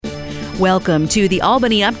Welcome to the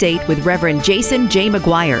Albany Update with Reverend Jason J.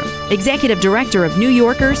 McGuire, Executive Director of New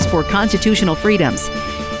Yorkers for Constitutional Freedoms.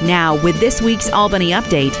 Now, with this week's Albany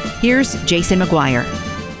Update, here's Jason McGuire.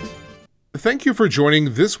 Thank you for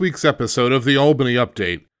joining this week's episode of the Albany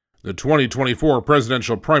Update. The 2024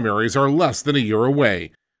 presidential primaries are less than a year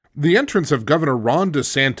away. The entrance of Governor Ron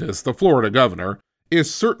DeSantis, the Florida governor,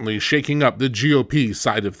 is certainly shaking up the GOP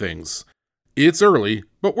side of things. It's early,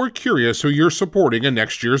 but we're curious who you're supporting in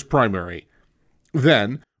next year's primary.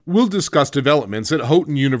 Then, we'll discuss developments at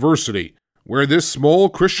Houghton University, where this small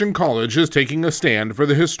Christian college is taking a stand for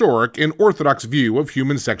the historic and orthodox view of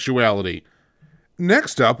human sexuality.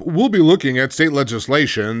 Next up, we'll be looking at state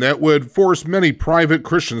legislation that would force many private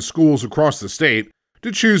Christian schools across the state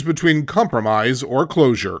to choose between compromise or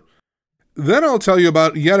closure. Then I'll tell you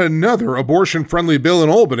about yet another abortion-friendly bill in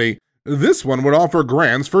Albany. This one would offer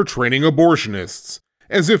grants for training abortionists,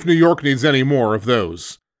 as if New York needs any more of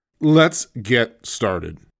those. Let's get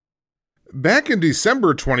started. Back in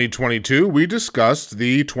December 2022, we discussed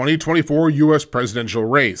the 2024 U.S. presidential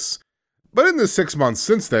race. But in the 6 months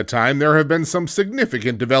since that time, there have been some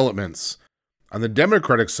significant developments. On the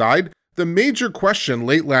Democratic side, the major question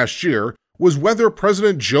late last year was whether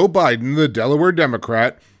President Joe Biden, the Delaware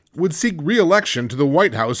Democrat, would seek re-election to the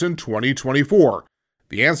White House in 2024.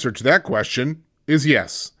 The answer to that question is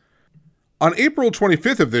yes. On April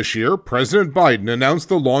 25th of this year, President Biden announced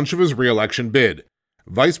the launch of his re-election bid.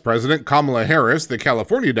 Vice President Kamala Harris, the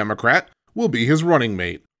California Democrat, will be his running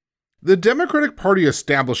mate. The Democratic Party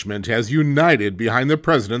establishment has united behind the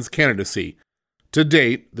president's candidacy. To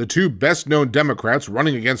date, the two best-known Democrats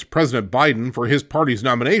running against President Biden for his party's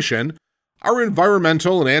nomination are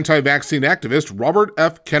environmental and anti-vaccine activist Robert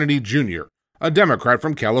F. Kennedy Jr., a Democrat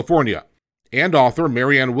from California, and author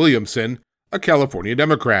Marianne Williamson, a California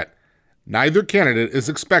Democrat. Neither candidate is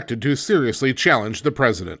expected to seriously challenge the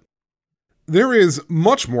president. There is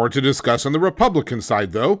much more to discuss on the Republican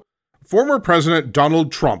side, though. Former President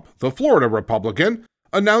Donald Trump, the Florida Republican,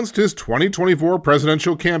 announced his 2024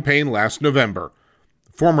 presidential campaign last November.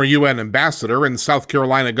 Former UN Ambassador and South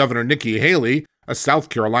Carolina Governor Nikki Haley, a South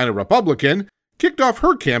Carolina Republican, kicked off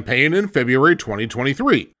her campaign in February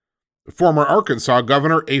 2023. Former Arkansas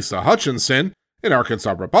Governor Asa Hutchinson, an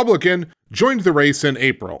Arkansas Republican, joined the race in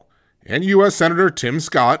April, and U.S. Senator Tim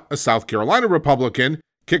Scott, a South Carolina Republican,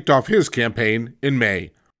 kicked off his campaign in May.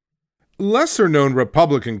 Lesser-known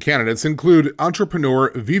Republican candidates include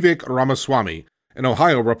entrepreneur Vivek Ramaswamy, an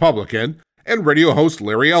Ohio Republican, and radio host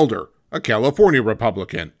Larry Elder, a California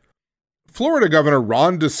Republican. Florida Governor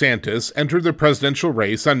Ron DeSantis entered the presidential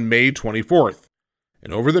race on May 24th,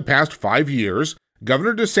 and over the past 5 years,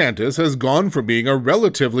 Governor DeSantis has gone from being a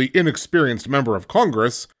relatively inexperienced member of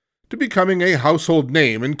Congress to becoming a household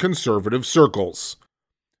name in conservative circles.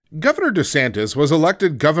 Governor DeSantis was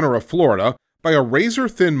elected governor of Florida by a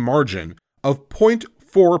razor-thin margin of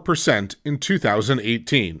 0.4% in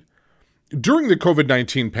 2018. During the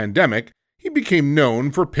COVID-19 pandemic, he became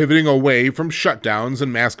known for pivoting away from shutdowns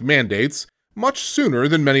and mask mandates much sooner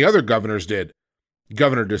than many other governors did.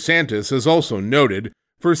 Governor DeSantis is also noted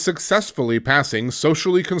for successfully passing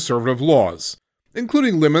socially conservative laws,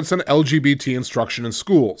 including limits on LGBT instruction in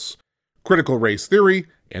schools, critical race theory,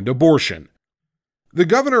 and abortion. The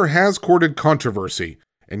governor has courted controversy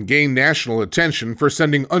and gained national attention for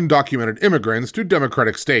sending undocumented immigrants to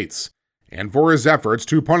Democratic states, and for his efforts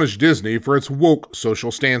to punish Disney for its woke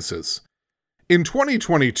social stances. In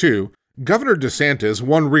 2022, Governor DeSantis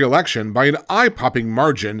won re-election by an eye-popping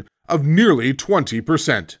margin of nearly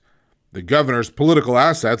 20%. The governor's political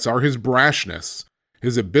assets are his brashness,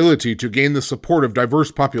 his ability to gain the support of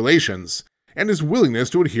diverse populations, and his willingness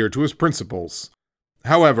to adhere to his principles.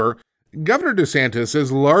 However, Governor DeSantis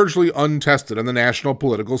is largely untested on the national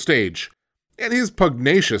political stage, and his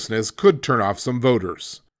pugnaciousness could turn off some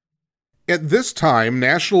voters. At this time,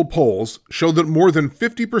 national polls show that more than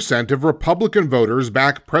 50% of Republican voters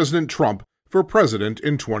back President Trump for president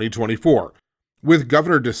in 2024, with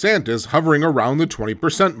Governor DeSantis hovering around the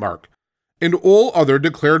 20% mark, and all other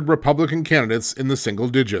declared Republican candidates in the single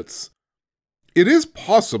digits. It is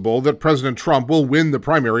possible that President Trump will win the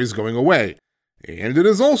primaries going away, and it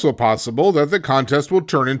is also possible that the contest will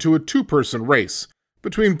turn into a two-person race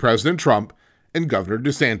between President Trump and Governor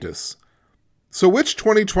DeSantis. So which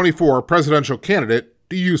 2024 presidential candidate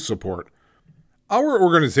do you support? Our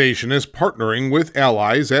organization is partnering with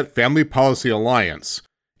allies at Family Policy Alliance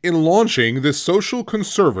in launching the Social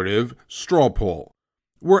Conservative Straw Poll.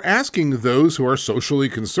 We're asking those who are socially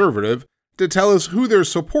conservative to tell us who they're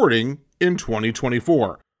supporting in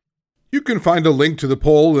 2024. You can find a link to the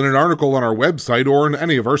poll in an article on our website or in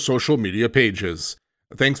any of our social media pages.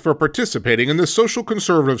 Thanks for participating in the Social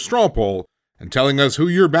Conservative Straw Poll and telling us who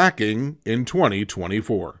you're backing in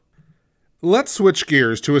 2024. Let's switch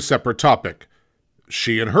gears to a separate topic.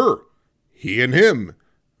 She and her, he and him,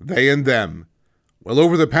 they and them. Well,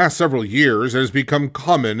 over the past several years, it has become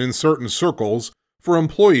common in certain circles for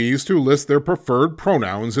employees to list their preferred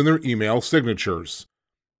pronouns in their email signatures.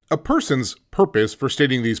 A person's purpose for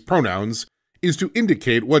stating these pronouns is to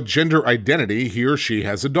indicate what gender identity he or she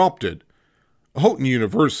has adopted. Houghton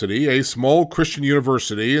University, a small Christian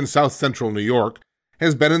university in South Central New York,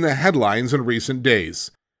 has been in the headlines in recent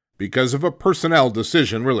days because of a personnel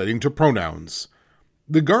decision relating to pronouns.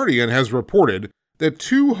 The Guardian has reported that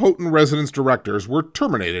 2 Houghton residence directors were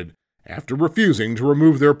terminated after refusing to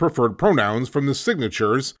remove their preferred pronouns from the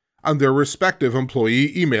signatures on their respective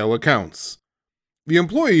employee email accounts. The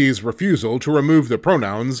employees' refusal to remove the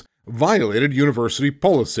pronouns violated university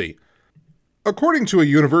policy. According to a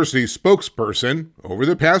university spokesperson, over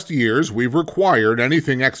the past years we've required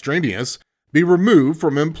anything extraneous be removed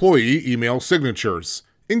from employee email signatures,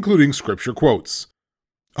 including scripture quotes.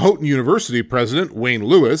 Houghton University President Wayne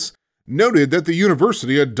Lewis noted that the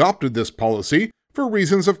university adopted this policy for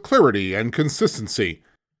reasons of clarity and consistency.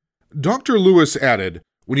 Dr. Lewis added,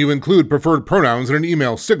 "When you include preferred pronouns in an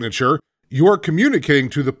email signature, you are communicating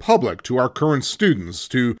to the public, to our current students,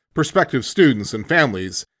 to prospective students and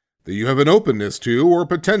families, that you have an openness to, or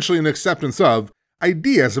potentially an acceptance of,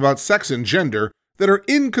 ideas about sex and gender that are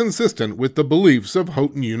inconsistent with the beliefs of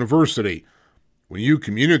Houghton University. When you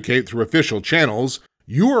communicate through official channels,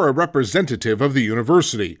 you are a representative of the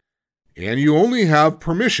university, and you only have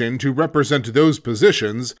permission to represent those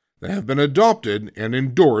positions that have been adopted and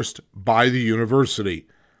endorsed by the university."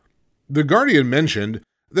 The Guardian mentioned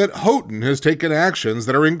that Houghton has taken actions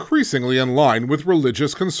that are increasingly in line with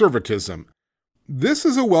religious conservatism. This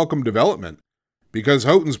is a welcome development, because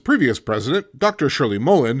Houghton's previous president, Dr. Shirley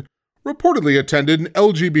Mullen, reportedly attended an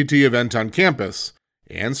LGBT event on campus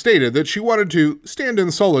and stated that she wanted to stand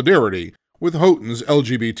in solidarity with Houghton's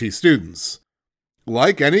LGBT students.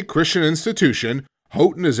 Like any Christian institution,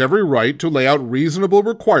 Houghton has every right to lay out reasonable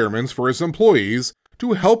requirements for its employees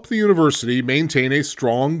to help the university maintain a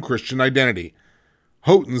strong Christian identity.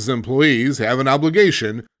 Houghton's employees have an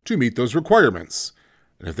obligation to meet those requirements,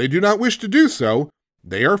 and if they do not wish to do so,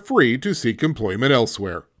 they are free to seek employment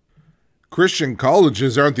elsewhere. Christian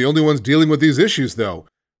colleges aren't the only ones dealing with these issues, though.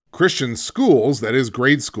 Christian schools, that is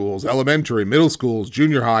grade schools, elementary, middle schools,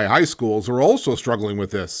 junior high, high schools, are also struggling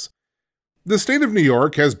with this. The state of New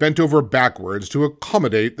York has bent over backwards to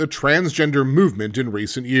accommodate the transgender movement in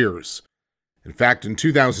recent years. In fact, in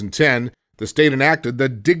 2010, the state enacted the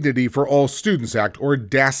Dignity for All Students Act, or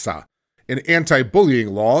DASA, an anti-bullying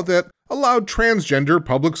law that allowed transgender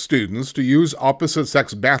public students to use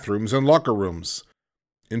opposite-sex bathrooms and locker rooms.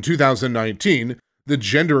 In 2019, the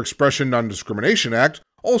Gender Expression Non-Discrimination Act,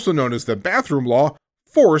 also known as the Bathroom Law,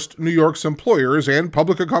 forced New York's employers and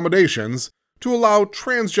public accommodations to allow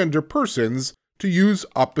transgender persons to use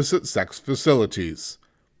opposite-sex facilities.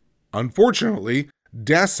 Unfortunately,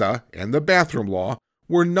 DASA and the Bathroom Law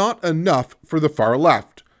were not enough for the far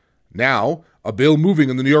left. Now, a bill moving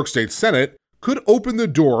in the New York State Senate could open the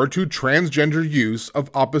door to transgender use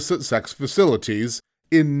of opposite-sex facilities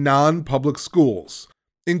in non-public schools,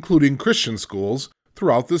 including Christian schools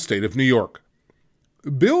throughout the state of New York.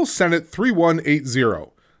 Bill Senate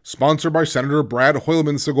 3180, sponsored by Senator Brad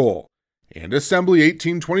Hoylman-Segall, and Assembly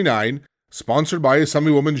 1829, sponsored by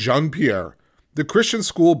Assemblywoman Jean-Pierre, the Christian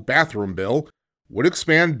School Bathroom Bill, would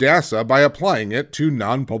expand DASA by applying it to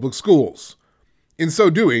non-public schools. In so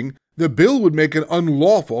doing, the bill would make it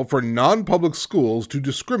unlawful for non-public schools to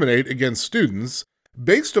discriminate against students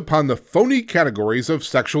based upon the phony categories of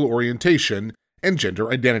sexual orientation and gender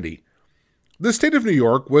identity. The state of New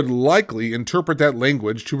York would likely interpret that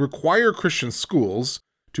language to require Christian schools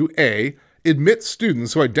to A. admit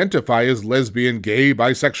students who identify as lesbian, gay,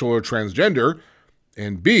 bisexual, or transgender,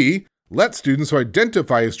 and B. let students who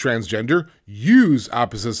identify as transgender use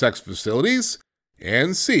opposite-sex facilities,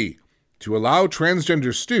 and C. to allow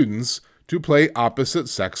transgender students to play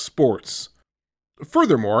opposite-sex sports.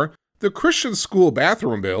 Furthermore, the Christian School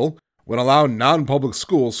Bathroom Bill would allow non-public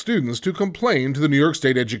school students to complain to the New York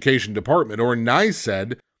State Education Department, or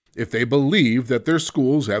NYSED, if they believe that their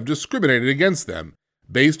schools have discriminated against them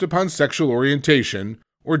based upon sexual orientation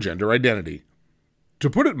or gender identity. To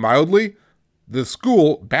put it mildly, the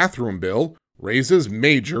School Bathroom Bill raises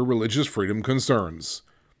major religious freedom concerns.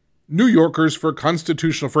 New Yorkers for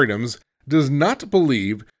Constitutional Freedoms does not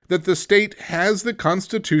believe that the state has the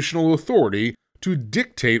constitutional authority to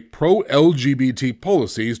dictate pro-LGBT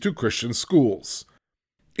policies to Christian schools.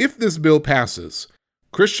 If this bill passes,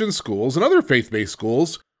 Christian schools and other faith-based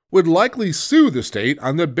schools would likely sue the state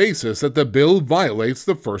on the basis that the bill violates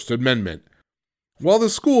the First Amendment. While the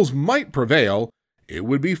schools might prevail, it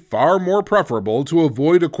would be far more preferable to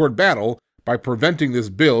avoid a court battle by preventing this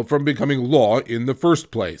bill from becoming law in the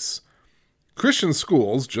first place. Christian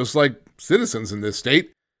schools, just like citizens in this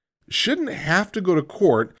state, shouldn't have to go to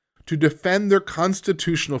court to defend their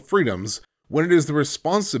constitutional freedoms when it is the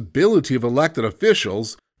responsibility of elected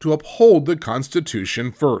officials to uphold the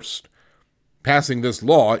Constitution first. Passing this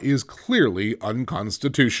law is clearly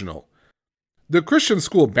unconstitutional. The Christian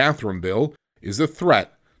school bathroom bill is a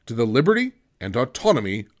threat to the liberty and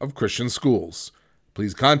autonomy of Christian schools.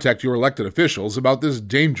 Please contact your elected officials about this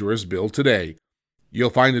dangerous bill today. You'll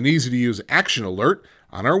find an easy-to-use action alert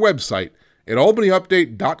on our website at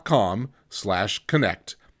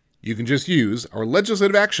albanyupdate.com/connect. You can just use our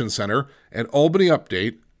Legislative Action Center at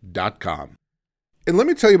albanyupdate.com. And let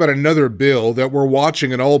me tell you about another bill that we're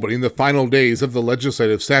watching in Albany in the final days of the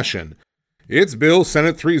legislative session. It's Bill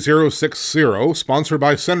Senate 3060, sponsored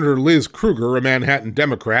by Senator Liz Krueger, a Manhattan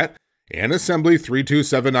Democrat, and Assembly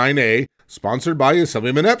 3279A, sponsored by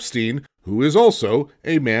Assemblyman Epstein, who is also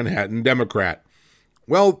a Manhattan Democrat.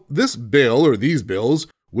 Well, this bill, or these bills,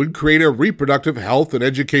 would create a reproductive health and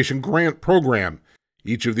education grant program.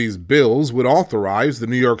 Each of these bills would authorize the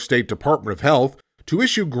New York State Department of Health to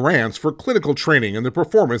issue grants for clinical training in the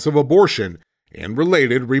performance of abortion and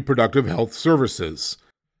related reproductive health services.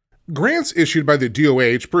 Grants issued by the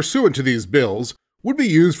DOH pursuant to these bills would be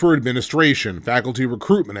used for administration, faculty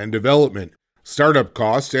recruitment and development, startup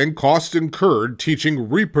costs, and costs incurred teaching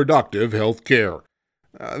reproductive health care.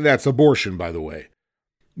 That's abortion, by the way.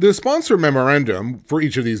 The sponsor memorandum for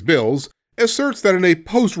each of these bills asserts that in a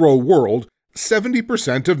post-Roe world,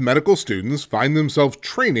 70% of medical students find themselves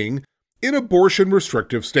training in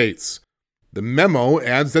abortion-restrictive states. The memo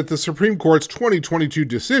adds that the Supreme Court's 2022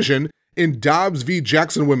 decision in Dobbs v.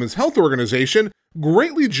 Jackson Women's Health Organization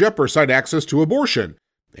greatly jeopardized access to abortion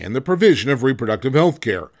and the provision of reproductive health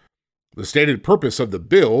care. The stated purpose of the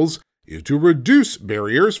bills is to reduce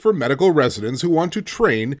barriers for medical residents who want to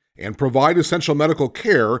train and provide essential medical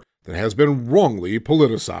care that has been wrongly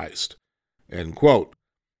politicized. End quote.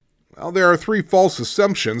 Well, there are three false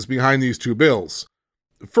assumptions behind these two bills.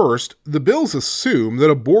 First, the bills assume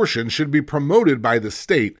that abortion should be promoted by the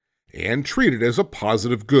state and treated as a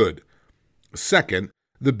positive good. Second,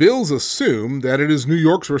 the bills assume that it is New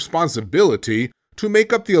York's responsibility to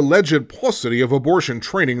make up the alleged paucity of abortion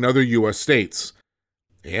training in other U.S. states.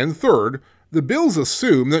 And third, the bills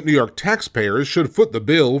assume that New York taxpayers should foot the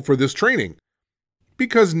bill for this training.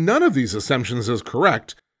 Because none of these assumptions is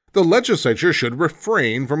correct, the legislature should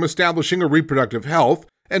refrain from establishing a reproductive health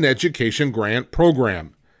and education grant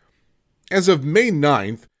program. As of May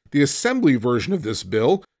 9th, the Assembly version of this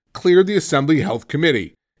bill cleared the Assembly Health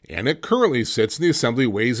Committee, and it currently sits in the Assembly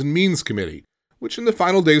Ways and Means Committee, which in the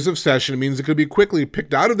final days of session means it could be quickly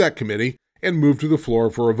picked out of that committee and moved to the floor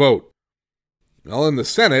for a vote. Well, in the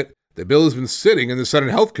Senate, the bill has been sitting in the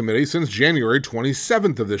Senate Health Committee since January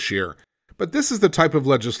 27th of this year, but this is the type of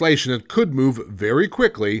legislation that could move very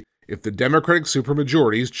quickly if the Democratic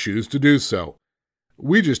supermajorities choose to do so.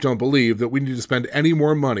 We just don't believe that we need to spend any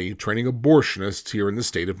more money training abortionists here in the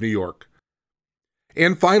state of New York.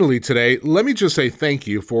 And finally today, let me just say thank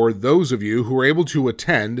you for those of you who were able to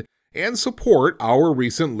attend and support our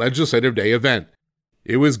recent Legislative Day event.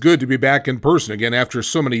 It was good to be back in person again after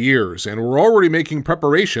so many years, and we're already making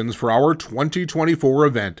preparations for our 2024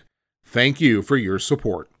 event. Thank you for your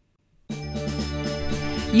support.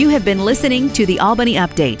 You have been listening to the Albany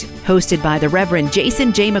Update, hosted by the Reverend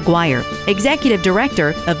Jason J. McGuire, Executive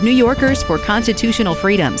Director of New Yorkers for Constitutional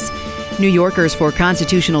Freedoms. New Yorkers for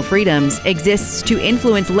Constitutional Freedoms exists to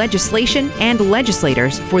influence legislation and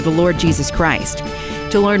legislators for the Lord Jesus Christ.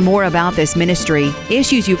 To learn more about this ministry,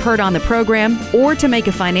 issues you've heard on the program, or to make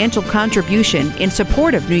a financial contribution in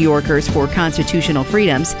support of New Yorkers for Constitutional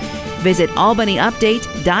Freedoms, visit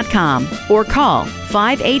albanyupdate.com or call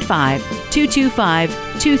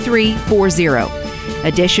 585-225-2340.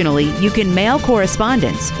 Additionally, you can mail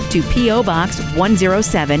correspondence to P.O. Box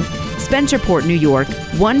 107, Spencerport, New York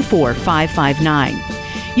 14559.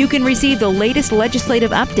 You can receive the latest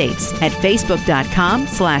legislative updates at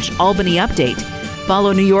facebook.com/albanyupdate.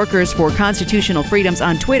 Follow New Yorkers for Constitutional Freedoms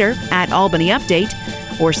on Twitter @Albany Update,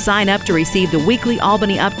 or sign up to receive the weekly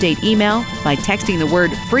Albany Update email by texting the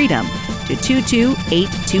word FREEDOM to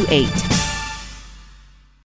 22828.